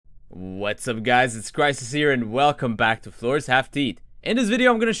What's up guys, it's Crisis here and welcome back to Floors Half Teeth. In this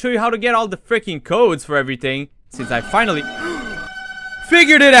video I'm gonna show you how to get all the freaking codes for everything, since I finally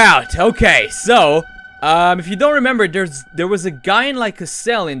figured it out. Okay, so if you don't remember, there was a guy in like a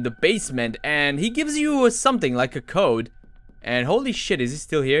cell in the basement and he gives you something like a code. And holy shit, is he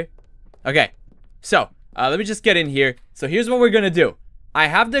still here? Okay, so let me just get in here. So here's what we're gonna do. I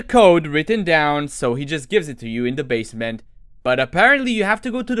have the code written down, so he just gives it to you in the basement. But apparently you have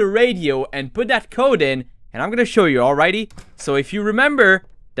to go to the radio and put that code in, and I'm gonna show you, alrighty? So if you remember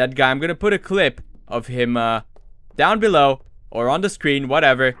that guy, I'm gonna put a clip of him down below or on the screen,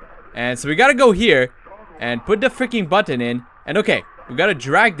 whatever. And so we gotta go here and put the freaking button in. And okay, we gotta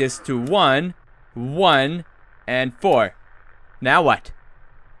drag this to 1, 1, and 4. Now what?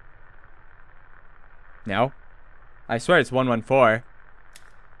 No? I swear it's 114.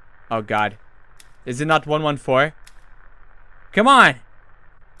 Oh god. Is it not 114? Come on!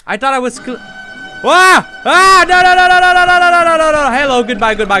 I thought I was Ah! Ah! No, no, no, no, no, no, no, no, no, no, no. Hello,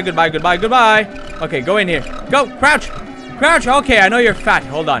 goodbye, goodbye, goodbye, goodbye, goodbye. Okay, go in here. Go! Crouch! Crouch! Okay, I know you're fat.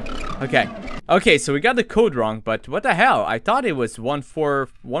 Hold on. Okay. Okay, so we got the code wrong, but what the hell? I thought it was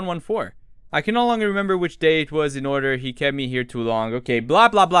 14114. I can no longer remember which day it was in order. He kept me here too long. Okay, blah,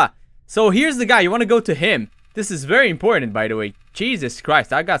 blah, blah. So here's the guy. You want to go to him. This is very important, by the way. Jesus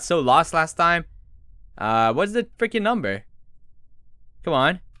Christ, I got so lost last time. What's the freaking number? Come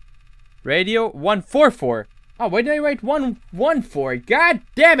on. Radio 144. Oh, why did I write 114? God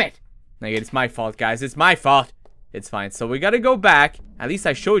damn it. Okay, it's my fault, guys. It's my fault. It's fine. So we gotta go back. At least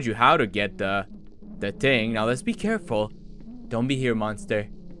I showed you how to get the thing. Now let's be careful. Don't be here, monster.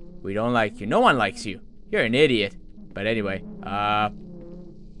 We don't like you. No one likes you. You're an idiot. But anyway,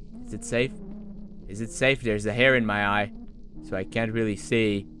 is it safe? Is it safe? There's a hair in my eye, so I can't really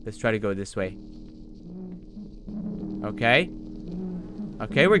see. Let's try to go this way. Okay.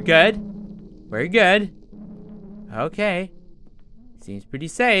 Okay, we're good. We're good. Okay. Seems pretty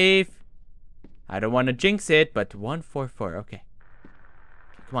safe. I don't want to jinx it, but 144. Okay.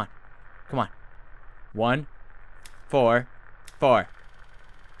 Come on. Come on. 1, 4, 4.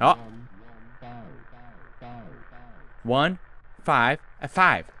 Oh. 1, 5,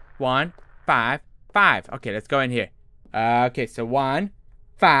 5. 1, 5, 5. Okay, let's go in here. Okay, so 1,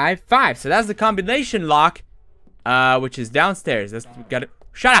 5, 5. So that's the combination lock. Which is downstairs. Let's got it.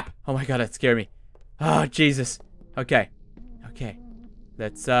 Shut up! Oh my god, that scared me. Oh Jesus. Okay. Okay.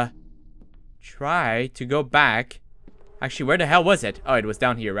 Let's try to go back. Actually, where the hell was it? Oh, it was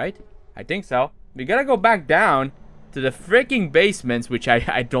down here, right? I think so. We gotta go back down to the freaking basements, which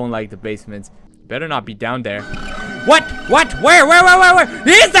I don't like the basements. Better not be down there. What? What? Where?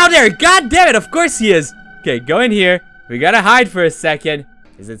 He is down there! God damn it! Of course he is. Okay, go in here. We gotta hide for a second.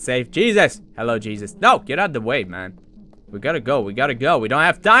 Is it safe? Jesus! Hello, Jesus. No, get out of the way, man. We gotta go. We gotta go. We don't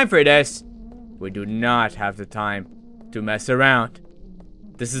have time for this. We do not have the time to mess around.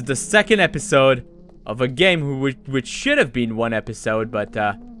 This is the second episode of a game which should have been one episode, but,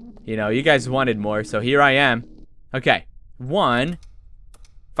 you know, you guys wanted more, so here I am. Okay. 1,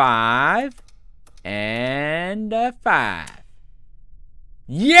 5, and 5.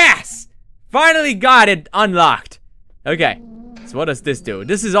 Yes! Finally got it unlocked. Okay. So what does this do?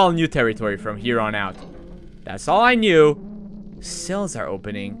 This is all new territory from here on out. That's all I knew. Cells are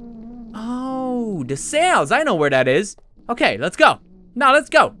opening. Oh, the cells. I know where that is. Okay, let's go. Now let's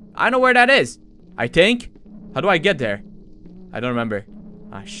go. I know where that is. I think. How do I get there? I don't remember.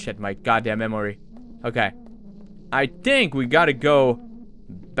 Ah, shit, my goddamn memory. Okay. I think we gotta go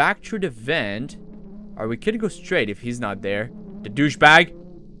back through the vent. Or we could go straight if he's not there. The douchebag.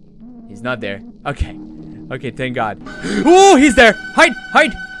 He's not there. Okay. Okay, thank God. Oh, he's there! Hide!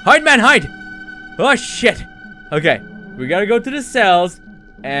 Hide! Hide, man, hide! Oh, shit! Okay, we gotta go to the cells.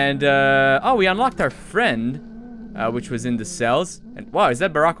 And, oh, we unlocked our friend, which was in the cells. And, wow, is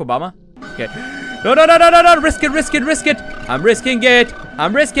that Barack Obama? Okay. No, no, no, no, no, no! Risk it, risk it, risk it! I'm risking it!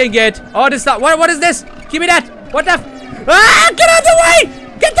 I'm risking it! Oh, this not. What is this? Give me that! What the Ah! Get out of the way!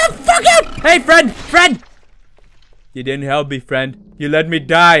 Get the fuck out! Hey, friend! Friend! You didn't help me, friend. You let me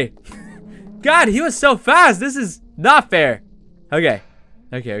die. God, he was so fast. This is not fair. Okay.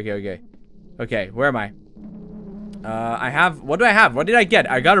 Okay, where am I? I have, what do I have? What did I get?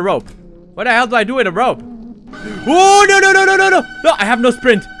 I got a rope. What the hell do I do with a rope? Oh, no, no, no, no, no, no. No, I have no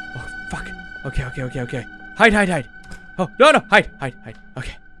sprint. Oh, fuck. Okay. Hide. Oh, no, hide.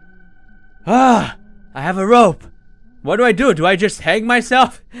 Okay. Ah, I have a rope. What do I do? Do I just hang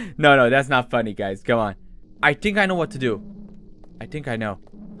myself? No, that's not funny, guys. Come on. I think I know what to do. I think I know.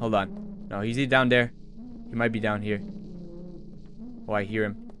 Hold on. No, is he down there? He might be down here. Oh, I hear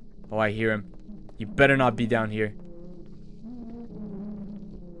him. You better not be down here.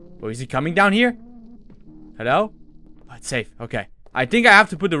 Oh, is he coming down here? Hello? Oh, it's safe. Okay. I think I have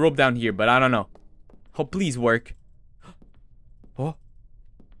to put the rope down here, but I don't know. Oh, please work. Oh.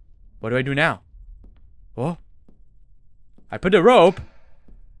 What do I do now? Oh. I put the rope.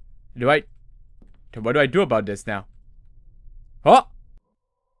 What do I do about this now? Oh.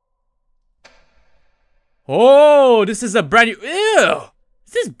 Oh, this is a brand new... Ew.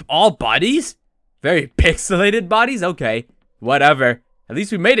 Is this all bodies? Very pixelated bodies? Okay. Whatever. At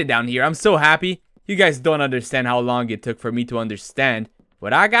least we made it down here. I'm so happy. You guys don't understand how long it took for me to understand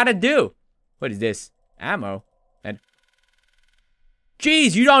what I gotta do. What is this? Ammo. And...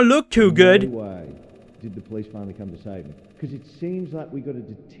 Jeez, you don't look too good. No way did the police finally come to save me. Because it seems like we got a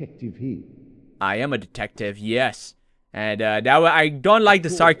detective here. I am a detective, yes. And I don't like the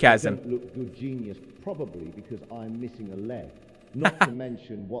sarcasm. I don't look good genius, probably because I'm missing a leg. Not to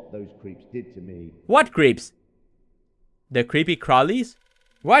mention what those creeps did to me. What creeps? The creepy crawlies?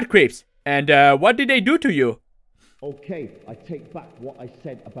 What creeps? And what did they do to you? Okay, I take back what I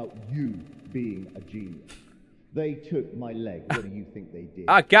said about you being a genius. They took my leg. What do you think they did?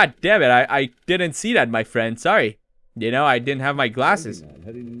 Ah, god damn it. I didn't see that, my friend. Sorry. You know, I didn't have my glasses. Man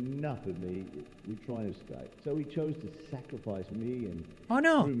had enough of me. We're trying to escape. So he chose to sacrifice me and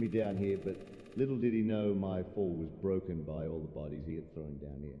threw me down here, but little did he know my fall was broken by all the bodies he had thrown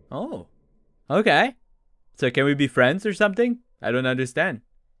down here. Oh. Okay. So can we be friends or something? I don't understand.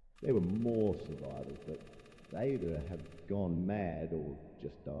 There were more survivors, but they either have gone mad or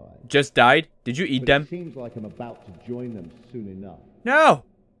just died. Just died? Did you eat them? It seems like I'm about to join them soon enough. No!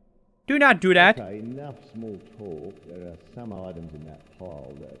 Do not do that. Okay, enough small talk. There are some items in that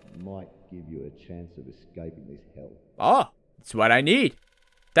pile that might give you a chance of escaping this hell. Oh, it's what I need.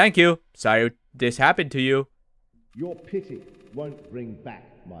 Thank you. Sorry this happened to you. Your pity won't bring back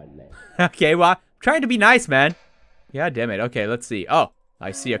my leg. Okay, well, I'm trying to be nice, man. Yeah, damn it. Okay, let's see. Oh,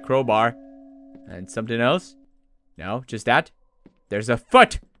 I see a crowbar. And something else? No, just that. There's a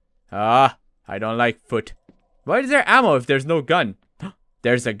foot. Ah, I don't like foot. Why is there ammo if there's no gun?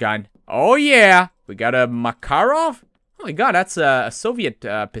 There's a gun. Oh, yeah. We got a Makarov? Oh, my God. That's a Soviet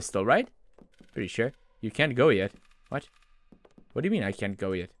pistol, right? Pretty sure. You can't go yet. What? What do you mean I can't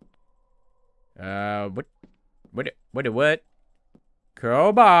go yet? What?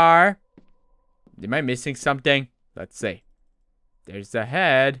 Crowbar. Am I missing something? Let's see. There's the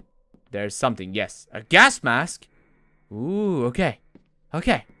head. There's something. Yes. A gas mask. Ooh, okay.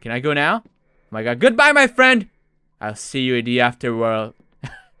 Okay. Can I go now? Oh, my God. Goodbye, my friend. I'll see you in the afterworld.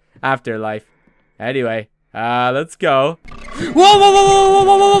 Afterlife. Anyway, let's go.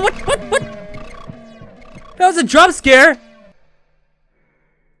 Whoa, what? That was a jump scare.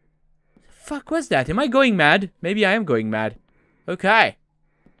 Fuck was that? Am I going mad? Maybe I am going mad. Okay.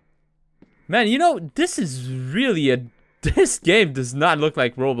 Man, you know, this is really this game does not look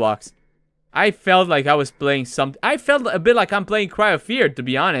like Roblox. I felt like I was playing I felt a bit like I'm playing Cry of Fear, to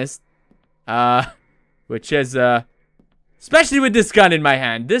be honest. Which is, especially with this gun in my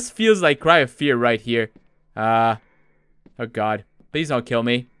hand. This feels like Cry of Fear right here. Oh God. Please don't kill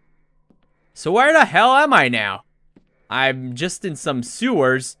me. So where the hell am I now? I'm just in some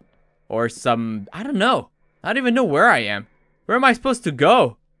sewers. Or some... I don't know. I don't even know where I am. Where am I supposed to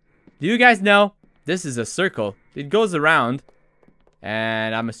go? Do you guys know? This is a circle. It goes around.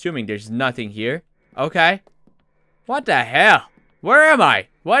 And I'm assuming there's nothing here. Okay. What the hell? Where am I?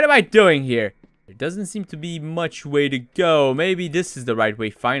 What am I doing here? There doesn't seem to be much way to go. Maybe this is the right way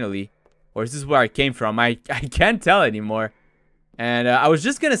finally. Or is this where I came from? I can't tell anymore. And I was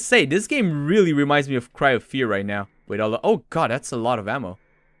just gonna say, this game really reminds me of Cry of Fear right now. With all the... Oh God, that's a lot of ammo.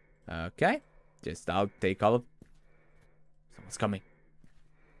 Okay. I'll take all of... Someone's coming.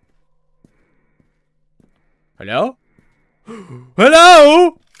 Hello?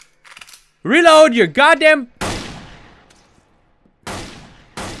 Hello? Reload your goddamn...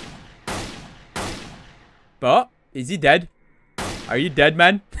 Oh, is he dead? Are you dead,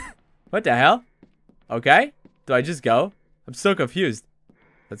 man? What the hell? Okay. Do I just go? I'm so confused.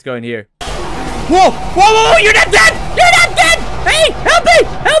 Let's go in here. Whoa! You're not dead! You're not dead! Hey! Help me!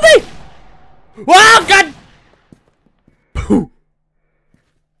 Help me! Whoa, God!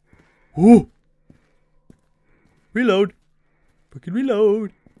 Ooh. Reload. Fucking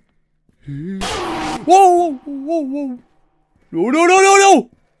reload. Whoa! No!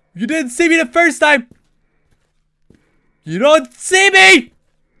 You didn't see me the first time! You don't see me!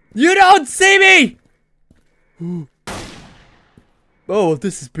 You don't see me! Oh,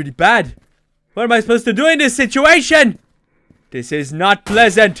 this is pretty bad. What am I supposed to do in this situation? This is not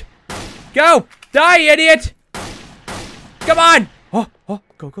pleasant. Go! Die, idiot! Come on! Oh,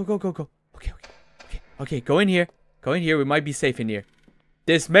 go. Okay. Go in here. Go in here. We might be safe in here.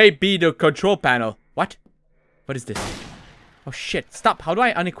 This may be the control panel. What? What is this? Oh shit, stop. How do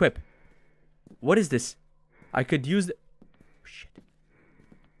I unequip? What is this? I could use the... Oh shit.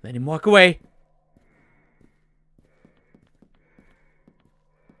 Let him walk away.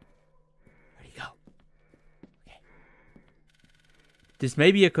 Where'd he go? Okay. This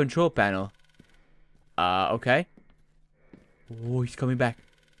may be a control panel. Okay. Oh, he's coming back.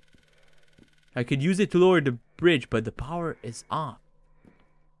 I could use it to lower the bridge, but the power is off.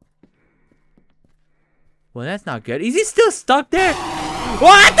 Well, that's not good. Is he still stuck there?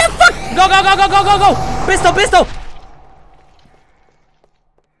 What the fuck? Go, go, go, go, go, go, go! Pistol, pistol!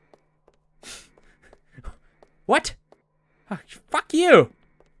 What? Oh, fuck you!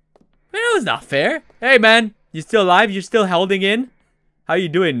 Man, that was not fair. Hey, man. You still alive? You still holding in? How you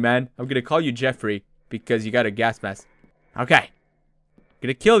doing, man? I'm gonna call you Jeffrey because you got a gas mask. Okay.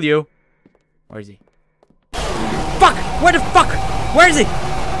 Gonna kill you. Where is he? Fuck! Where the fuck? Where is he?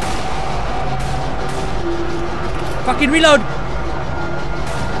 Fucking reload!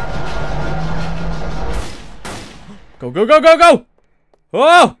 Go, go, go, go, go!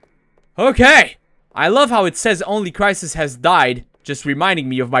 Oh! Okay. I love how it says only Crisis has died, just reminding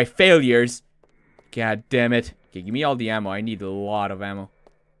me of my failures. God damn it. Okay, give me all the ammo. I need a lot of ammo.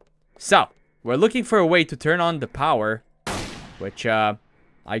 So, we're looking for a way to turn on the power, which, I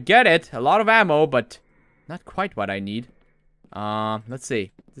get it. A lot of ammo, but not quite what I need. Let's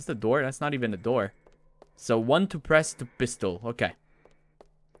see. Is this the door? That's not even the door. So, 1 to press the pistol. Okay.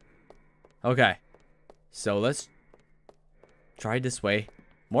 Okay. So, let's try this way.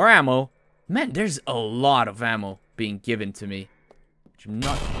 More ammo. Man, there's a lot of ammo being given to me. Which I'm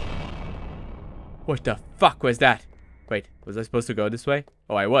not... What the fuck was that? Wait, was I supposed to go this way?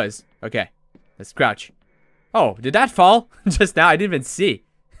 Oh, I was. Okay. Let's crouch. Oh, did that fall? Just now, I didn't even see.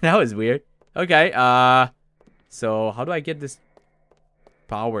 That was weird. Okay, so how do I get this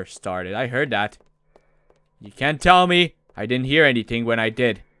power started? I heard that. You can't tell me I didn't hear anything when I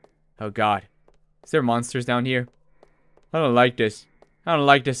did. Oh god. Is there monsters down here? I don't like this. I don't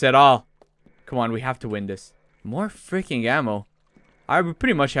like this at all. Come on, we have to win this. More freaking ammo. I would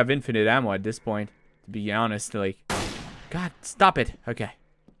pretty much have infinite ammo at this point, to be honest. Like, god, stop it. Okay.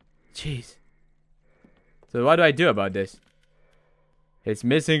 Jeez. So what do I do about this? It's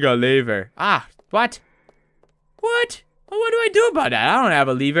missing a lever. Ah, what? What? Well, what do I do about that? I don't have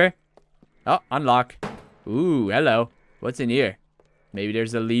a lever. Oh, unlock. Ooh, hello. What's in here? Maybe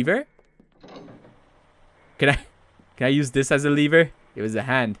there's a lever? Can I use this as a lever? It was a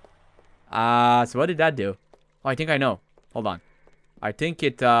hand. So what did that do? Oh, I think I know. Hold on. I think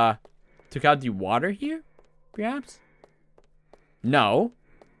it, took out the water here? Perhaps? No.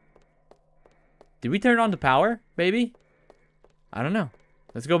 Did we turn on the power? Maybe? I don't know.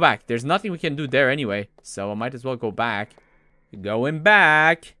 Let's go back. There's nothing we can do there anyway. So I might as well go back. Going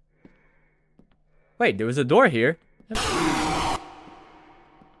back. Wait, there was a door here.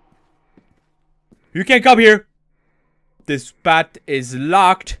 You can't come here. This path is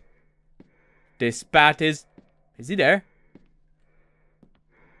locked. This path is... Is he there?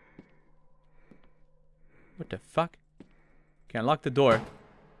 What the fuck? Okay, unlock the door.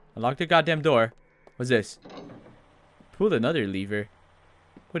 Unlock the goddamn door. What's this? Pull another lever.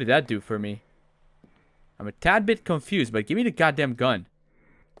 What did that do for me? I'm a tad bit confused, but give me the goddamn gun.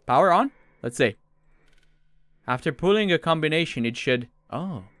 Power on? Let's see. After pulling a combination, it should...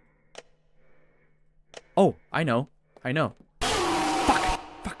 Oh. Oh, I know. I know. Fuck!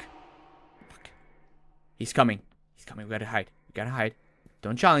 Fuck! Fuck. He's coming. He's coming. We gotta hide. We gotta hide.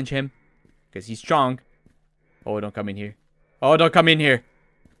 Don't challenge him. Because he's strong. Oh, don't come in here. Oh, don't come in here.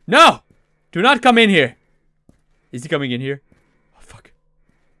 No! Do not come in here. Is he coming in here? Oh, fuck.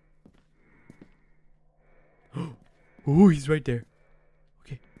 Oh, he's right there.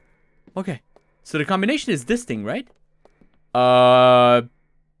 Okay. Okay. So the combination is this thing, right?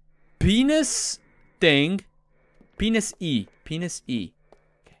 Penis thing. Penis E. Penis E.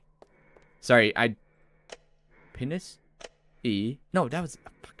 Okay. Sorry, Penis E. No, that was...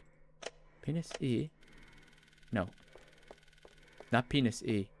 fuck. Penis E. No. Not penis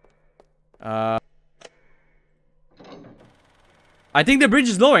E. I think the bridge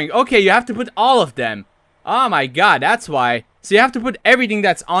is lowering. Okay, you have to put all of them. Oh my god, that's why. So you have to put everything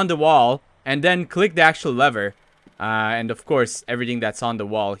that's on the wall and then click the actual lever. And of course, everything that's on the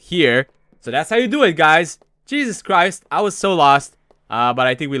wall here. So that's how you do it, guys. Jesus Christ, I was so lost. But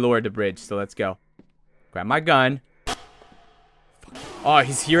I think we lowered the bridge, so let's go. Grab my gun. Oh,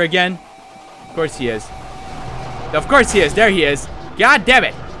 he's here again? Of course he is. Of course he is. There he is. God damn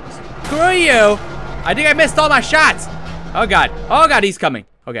it. Screw you. I think I missed all my shots. Oh god. Oh god, he's coming.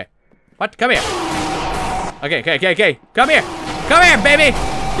 Okay. What? Come here. Okay. Come here. Come here, baby.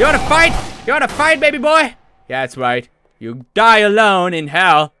 You wanna fight? You wanna fight, baby boy? Yeah, that's right. You die alone in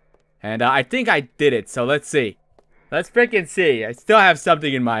hell. And I think I did it, so let's see. Let's freaking see. I still have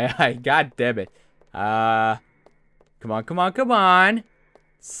something in my eye. God damn it. Come on, come on, come on.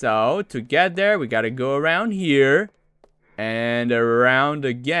 So, to get there, we gotta go around here. And around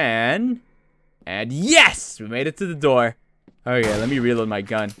again. And yes! We made it to the door. Okay, let me reload my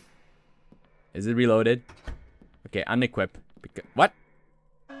gun. Is it reloaded? Okay, unequip. What?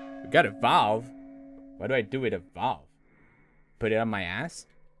 We got a valve. What do I do with a valve? Put it on my ass?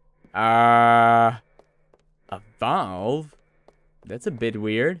 A valve? That's a bit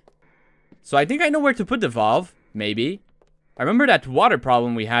weird. So I think I know where to put the valve. Maybe. I remember that water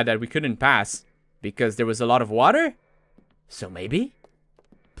problem we had that we couldn't pass. Because there was a lot of water? So maybe?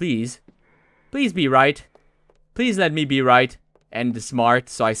 Please. Please be right. Please let me be right. And smart,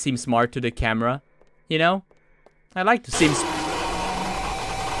 so I seem smart to the camera. You know? I like to seem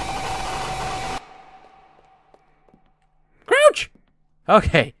Crouch!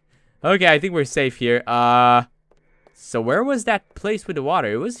 Okay. Okay, I think we're safe here. So where was that place with the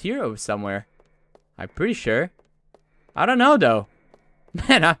water? It was here somewhere. I'm pretty sure. I don't know, though.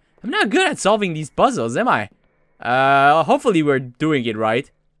 Man, I'm not good at solving these puzzles, am I? Hopefully we're doing it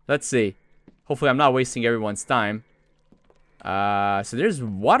right. Let's see. Hopefully I'm not wasting everyone's time. So there's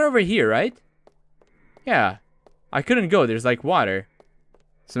water over here, right? Yeah. I couldn't go. There's like water.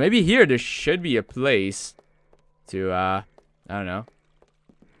 So maybe here there should be a place to, I don't know.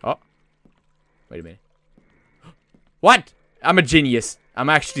 Oh. Wait a minute. What? I'm a genius. I'm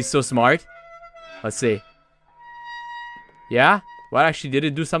actually so smart. Let's see. Yeah? What, actually, did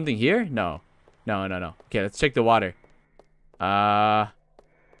it do something here? No. No, no, no. Okay, let's check the water.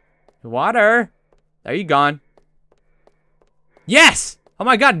 Water? Are you gone? Yes! Oh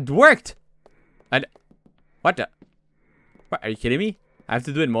my god, it worked! And what the? What, are you kidding me? I have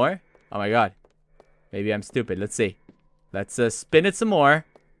to do it more? Oh my god. Maybe I'm stupid. Let's see. Let's spin it some more.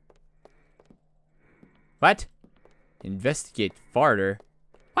 What? Investigate farther.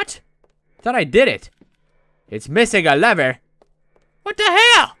 What? Thought I did it. It's missing a lever. What the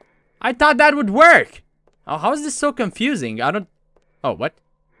hell? I thought that would work. Oh, how is this so confusing? I don't... Oh, what?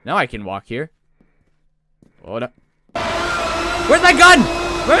 Now I can walk here. Hold up. Where's my gun?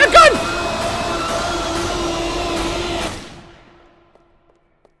 Where's my gun?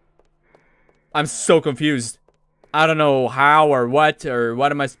 I'm so confused. I don't know how or what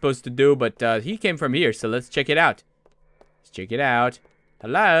am I supposed to do, but he came from here, so let's check it out. Let's check it out.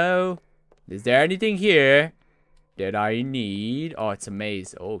 Hello? Is there anything here that I need? Oh, it's a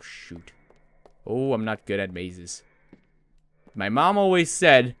maze. Oh, shoot. Oh, I'm not good at mazes. My mom always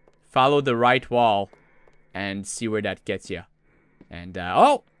said, follow the right wall and see where that gets you. And,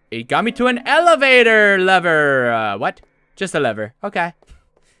 oh, it got me to an elevator lever. What? Just a lever. Okay.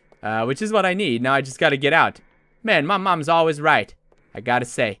 Which is what I need. Now I just gotta get out. Man, my mom's always right. I gotta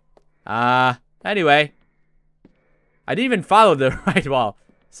say. Anyway. I didn't even follow the right wall.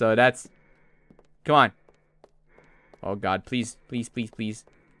 So that's... Come on. Oh, God. Please, please, please, please.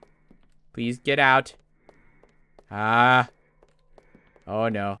 Please get out. Oh,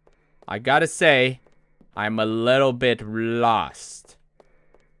 no. I gotta say, I'm a little bit lost.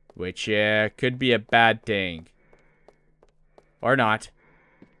 Which could be a bad thing. Or not.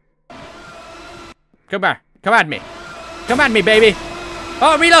 Come here. Come at me. Come at me, baby.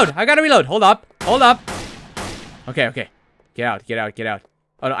 Oh, reload. I gotta reload. Hold up. Hold up. Okay, okay. Get out, get out, get out.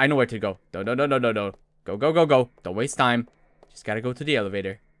 Oh, no, I know where to go. No, no, no, no, no, no. Go, go, go, go. Don't waste time. Just gotta go to the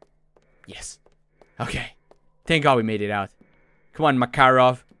elevator. Yes. Okay. Thank God we made it out. Come on,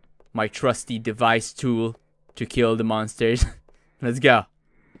 Makarov. My trusty device tool to kill the monsters. Let's go.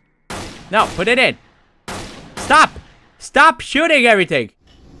 No, put it in. Stop. Stop shooting everything.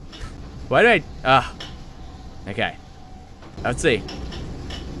 Why do I... Okay. Let's see.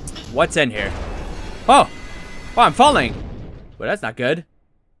 What's in here? Oh. Oh, I'm falling. Well, that's not good.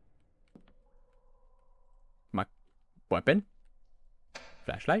 My weapon?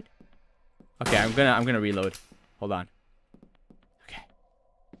 Flashlight? Okay, I'm gonna reload. Hold on. Okay.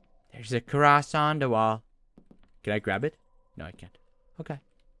 There's a cross on the wall. Can I grab it? No, I can't. Okay.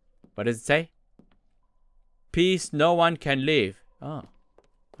 What does it say? Peace, no one can leave. Oh.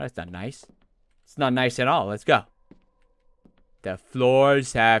 That's not nice. It's not nice at all. Let's go. The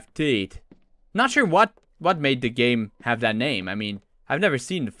floors have teeth. Not sure what made the game have that name. I mean, I've never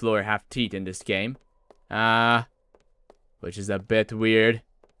seen the floor have teeth in this game. Which is a bit weird.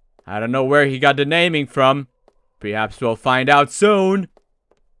 I don't know where he got the naming from. Perhaps we'll find out soon.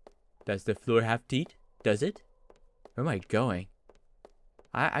 Does the floor have teeth? Does it? Where am I going?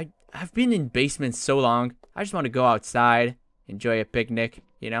 I've been in basements so long. I just want to go outside, enjoy a picnic,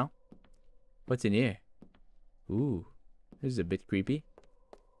 you know? What's in here? Ooh, this is a bit creepy.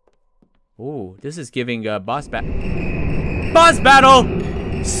 Ooh, this is giving a boss battle!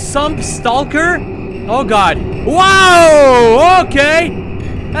 Sump Stalker? Oh god. Whoa! Okay!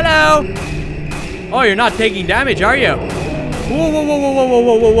 Hello! Oh, you're not taking damage, are you? Whoa, whoa, whoa, whoa, whoa,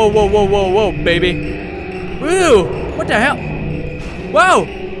 whoa, whoa, whoa, whoa, whoa, whoa, whoa, baby. Ooh! What the hell? Whoa!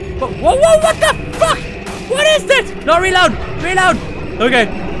 Whoa, whoa, what the fuck? What is this? No, reload! Reload! Okay.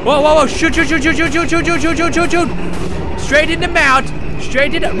 Whoa, whoa, whoa, shoot, shoot, shoot, shoot, shoot, shoot, shoot, shoot, shoot, shoot, shoot, shoot. Straight in the mouth.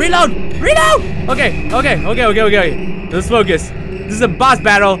 Straight in the... Reload! Reload! Okay, okay, okay, okay, okay. Let's focus. This is a boss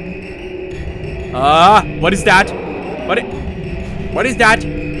battle. What is that? What is that?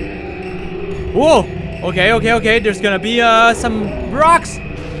 Whoa! Okay, okay, okay. There's gonna be some rocks.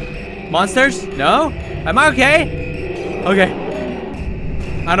 Monsters? No? Am I okay? Okay.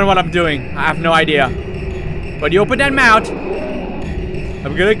 I don't know what I'm doing. I have no idea. But you open that mouth,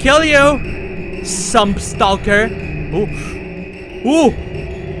 I'm gonna kill you, Sump Stalker. Ooh. Ooh.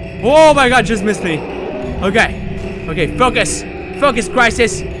 Oh my god, just missed me. Okay. Okay, focus. Focus,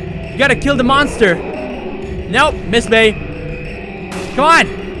 Crisis. You gotta kill the monster. Nope, missed me. Come on.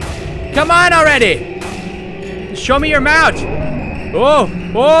 Come on already. Show me your mouth. Whoa.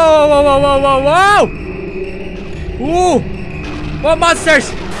 Whoa, whoa, whoa, whoa, whoa, whoa. Ooh. Whoa,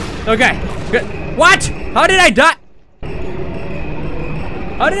 monsters. Okay. Good. What? How did I die?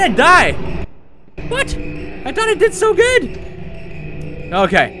 How did I die? What? I thought I did so good.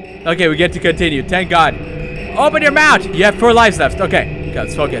 Okay. Okay, we get to continue. Thank God. Open your mouth. You have 4 lives left. Okay.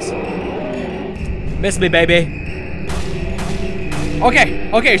 Let's focus. Miss me, baby. Okay.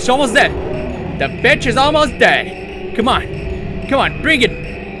 Okay, she's almost dead. The bitch is almost dead. Come on. Come on. Bring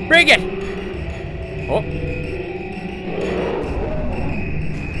it. Bring it. Oh.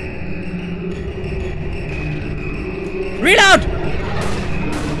 Reload!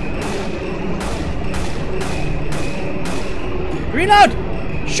 Reload!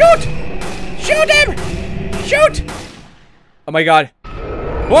 Shoot! Shoot him! Shoot! Oh my god.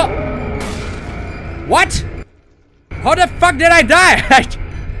 Whoa! What? How the fuck did I die?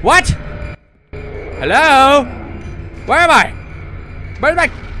 What? Hello? Where am I? Where am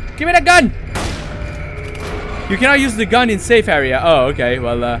I? Give me the gun! You cannot use the gun in safe area. Oh, okay.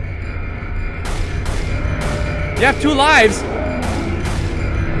 Well, you have 2 lives.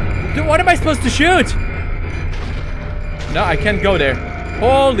 Dude, what am I supposed to shoot? No, I can't go there.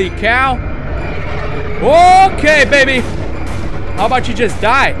 Holy cow. Okay, baby. How about you just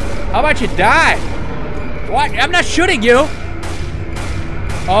die? How about you die? What? I'm not shooting you.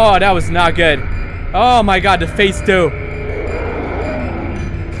 Oh, that was not good. Oh my god, the face too.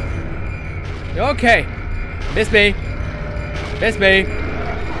 Okay. Miss me. Miss me.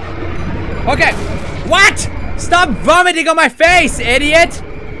 Okay. What? Stop vomiting on my face, idiot!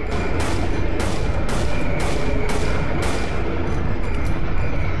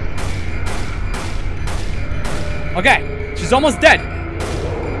 Okay, she's almost dead.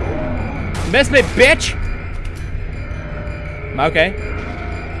 Miss me, bitch! Okay.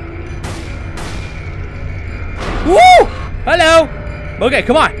 Woo! Hello! Okay,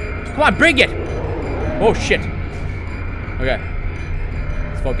 come on. Come on, bring it! Oh, shit. Okay.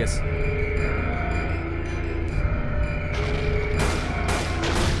 Let's focus.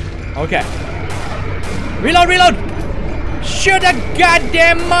 Okay. Reload, reload! Shoot a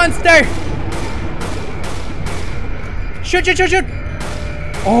goddamn monster! Shoot, shoot, shoot, shoot!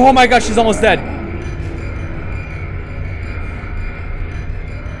 Oh my gosh, she's almost dead.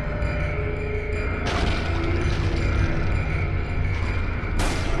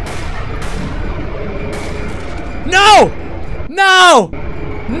 No! No!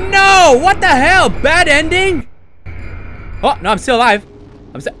 No! What the hell? Bad ending? Oh, no, I'm still alive.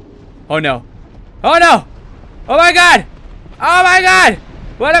 I'm still... Oh no. Oh no! Oh my god! Oh my god!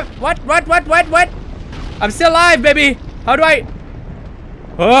 What? I'm still alive, baby! How do I...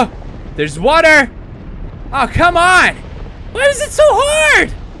 Oh! There's water! Oh, come on! Why is it so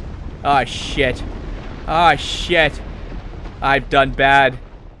hard? Oh shit. Oh shit. I've done bad.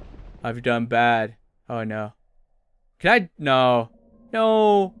 I've done bad. Oh no. Can I... No.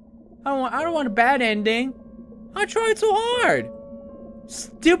 No. I don't want a bad ending. I tried so hard.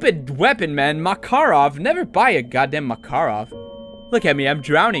 Stupid weapon, man. Makarov. Never buy a goddamn Makarov. Look at me. I'm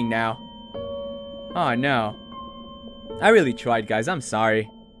drowning now. Oh, no. I really tried, guys. I'm sorry.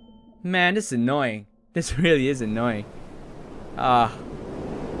 Man, this is annoying. This really is annoying.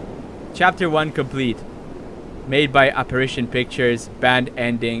 Chapter 1 complete. Made by Apparition Pictures. Band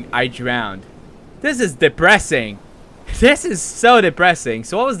ending. I drowned. This is depressing. This is so depressing.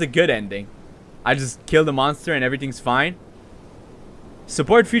 So what was the good ending? I just killed the monster and everything's fine?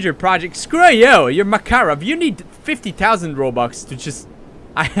 Support future projects. Screw you. You're Makarov. You need 50,000 Robux to just...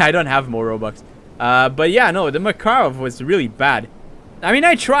 I don't have more Robux. But yeah, no, the Makarov was really bad. I mean,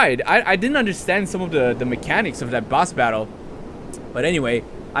 I tried. I didn't understand some of the mechanics of that boss battle. But anyway,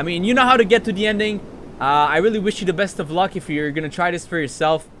 I mean, you know how to get to the ending. I really wish you the best of luck if you're gonna try this for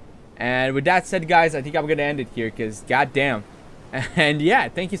yourself. And with that said, guys, I think I'm gonna end it here, because goddamn. And yeah,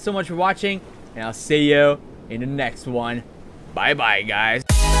 thank you so much for watching, and I'll see you in the next one. Bye bye, guys.